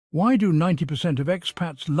Why do 90% of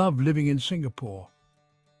expats love living in Singapore?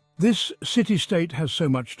 This city-state has so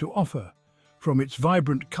much to offer, from its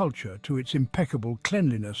vibrant culture to its impeccable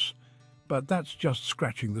cleanliness, but that's just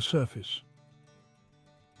scratching the surface.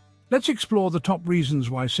 Let's explore the top reasons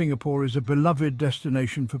why Singapore is a beloved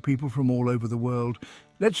destination for people from all over the world.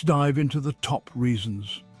 Let's dive into the top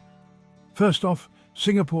reasons. First off,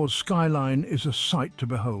 Singapore's skyline is a sight to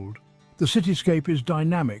behold. The cityscape is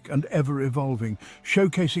dynamic and ever-evolving,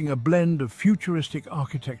 showcasing a blend of futuristic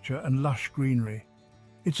architecture and lush greenery.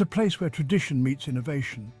 It's a place where tradition meets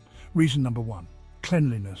innovation. Reason number one,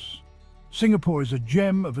 cleanliness. Singapore is a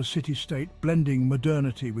gem of a city-state, blending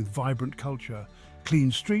modernity with vibrant culture.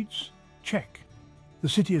 Clean streets? Check. The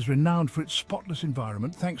city is renowned for its spotless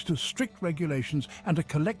environment thanks to strict regulations and a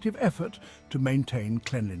collective effort to maintain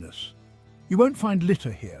cleanliness. You won't find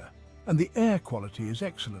litter here, and the air quality is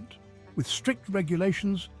excellent. With strict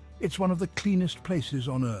regulations, it's one of the cleanest places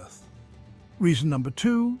on Earth. Reason number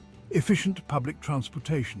two, efficient public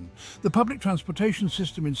transportation. The public transportation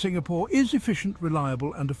system in Singapore is efficient,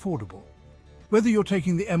 reliable and affordable. Whether you're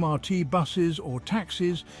taking the MRT, buses or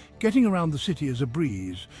taxis, getting around the city is a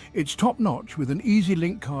breeze. It's top-notch with an easy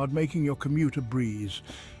link card making your commute a breeze.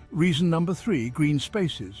 Reason number three, green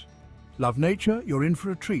spaces. Love nature? You're in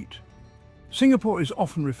for a treat. Singapore is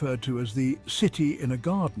often referred to as the city in a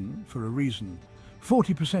garden for a reason.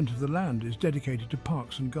 40% of the land is dedicated to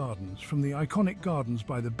parks and gardens. From the iconic gardens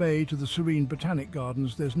by the bay to the serene botanic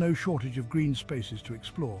gardens, there's no shortage of green spaces to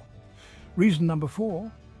explore. Reason number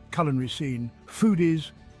four, culinary scene.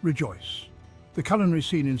 Foodies, rejoice. The culinary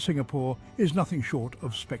scene in Singapore is nothing short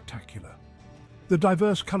of spectacular. The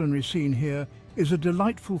diverse culinary scene here is a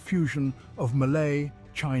delightful fusion of Malay,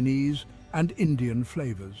 Chinese and Indian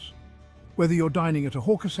flavors. Whether you're dining at a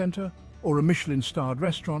hawker centre or a Michelin-starred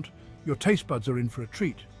restaurant, your taste buds are in for a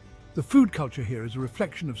treat. The food culture here is a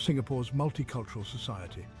reflection of Singapore's multicultural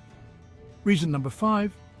society. Reason number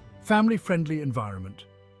five, family-friendly environment.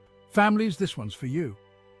 Families, this one's for you.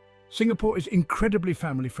 Singapore is incredibly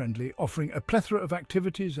family-friendly, offering a plethora of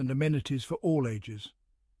activities and amenities for all ages.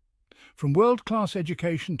 From world-class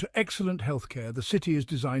education to excellent healthcare, the city is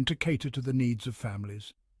designed to cater to the needs of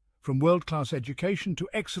families. From world-class education to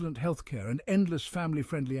excellent healthcare and endless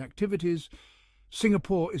family-friendly activities,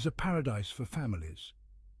 Singapore is a paradise for families.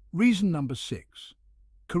 Reason number six,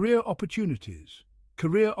 career opportunities.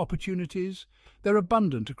 Career opportunities, they're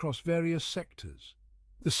abundant across various sectors.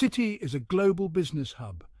 The city is a global business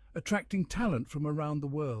hub, attracting talent from around the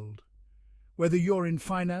world. Whether you're in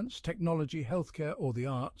finance, technology, healthcare or the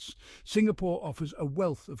arts, Singapore offers a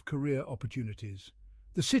wealth of career opportunities.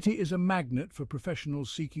 The city is a magnet for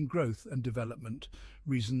professionals seeking growth and development.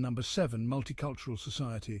 Reason number seven, multicultural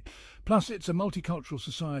society. Plus, it's a multicultural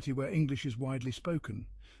society where English is widely spoken.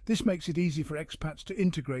 This makes it easy for expats to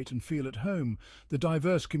integrate and feel at home. The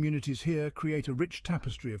diverse communities here create a rich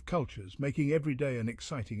tapestry of cultures, making every day an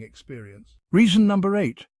exciting experience. Reason number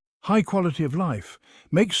eight, high quality of life.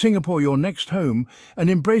 Make Singapore your next home and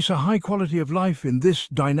embrace a high quality of life in this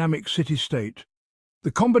dynamic city-state. The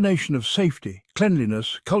combination of safety,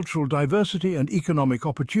 cleanliness, cultural diversity and economic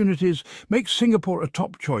opportunities makes Singapore a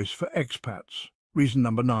top choice for expats. Reason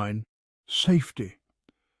number nine, safety.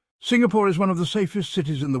 Singapore is one of the safest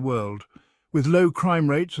cities in the world. With low crime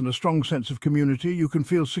rates and a strong sense of community, you can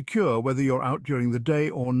feel secure whether you're out during the day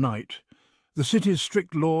or night. The city's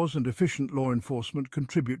strict laws and efficient law enforcement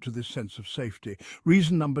contribute to this sense of safety.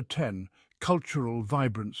 Reason number 10, cultural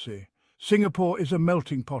vibrancy. Singapore is a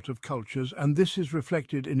melting pot of cultures, and this is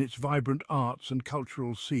reflected in its vibrant arts and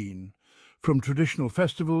cultural scene. From traditional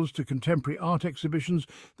festivals to contemporary art exhibitions,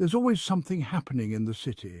 there's always something happening in the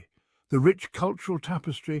city. The rich cultural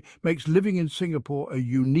tapestry makes living in Singapore a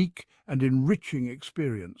unique and enriching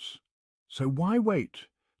experience. So why wait?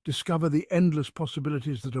 Discover the endless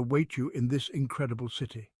possibilities that await you in this incredible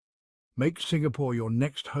city. Make Singapore your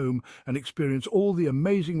next home and experience all the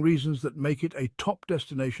amazing reasons that make it a top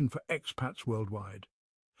destination for expats worldwide.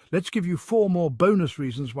 Let's give you 4 more bonus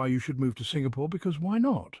reasons why you should move to Singapore, because why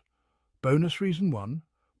not? Bonus reason 1,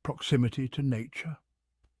 proximity to nature.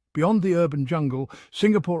 Beyond the urban jungle,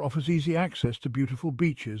 Singapore offers easy access to beautiful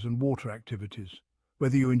beaches and water activities.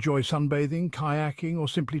 Whether you enjoy sunbathing, kayaking, or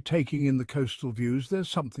simply taking in the coastal views, there's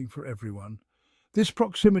something for everyone. This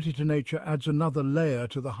proximity to nature adds another layer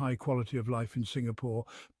to the high quality of life in Singapore.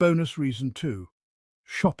 Bonus reason 2,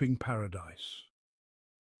 shopping paradise.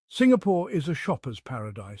 Singapore is a shopper's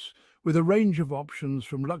paradise, with a range of options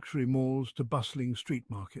from luxury malls to bustling street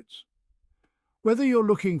markets. Whether you're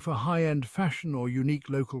looking for high-end fashion or unique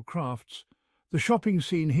local crafts, the shopping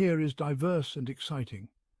scene here is diverse and exciting.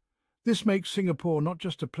 This makes Singapore not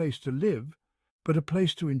just a place to live, but a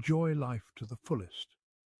place to enjoy life to the fullest.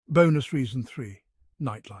 Bonus reason 3,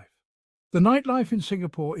 nightlife. The nightlife in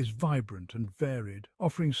Singapore is vibrant and varied,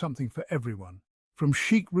 offering something for everyone. From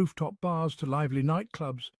chic rooftop bars to lively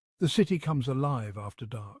nightclubs, the city comes alive after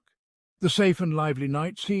dark. The safe and lively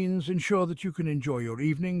night scenes ensure that you can enjoy your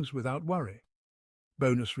evenings without worry.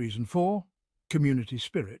 Bonus reason 4, community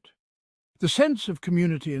spirit. The sense of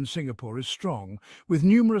community in Singapore is strong, with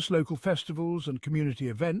numerous local festivals and community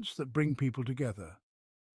events that bring people together.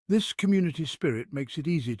 This community spirit makes it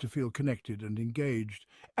easy to feel connected and engaged,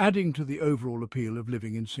 adding to the overall appeal of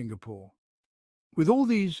living in Singapore. With all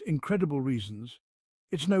these incredible reasons,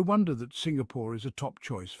 it's no wonder that Singapore is a top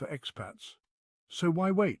choice for expats. So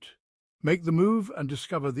why wait? Make the move and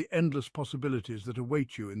discover the endless possibilities that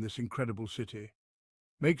await you in this incredible city.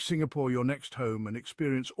 Make Singapore your next home and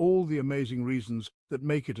experience all the amazing reasons that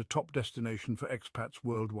make it a top destination for expats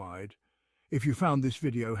worldwide. If you found this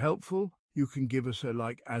video helpful, you can give us a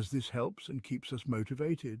like, as this helps and keeps us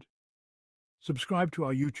motivated. Subscribe to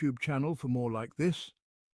our YouTube channel for more like this,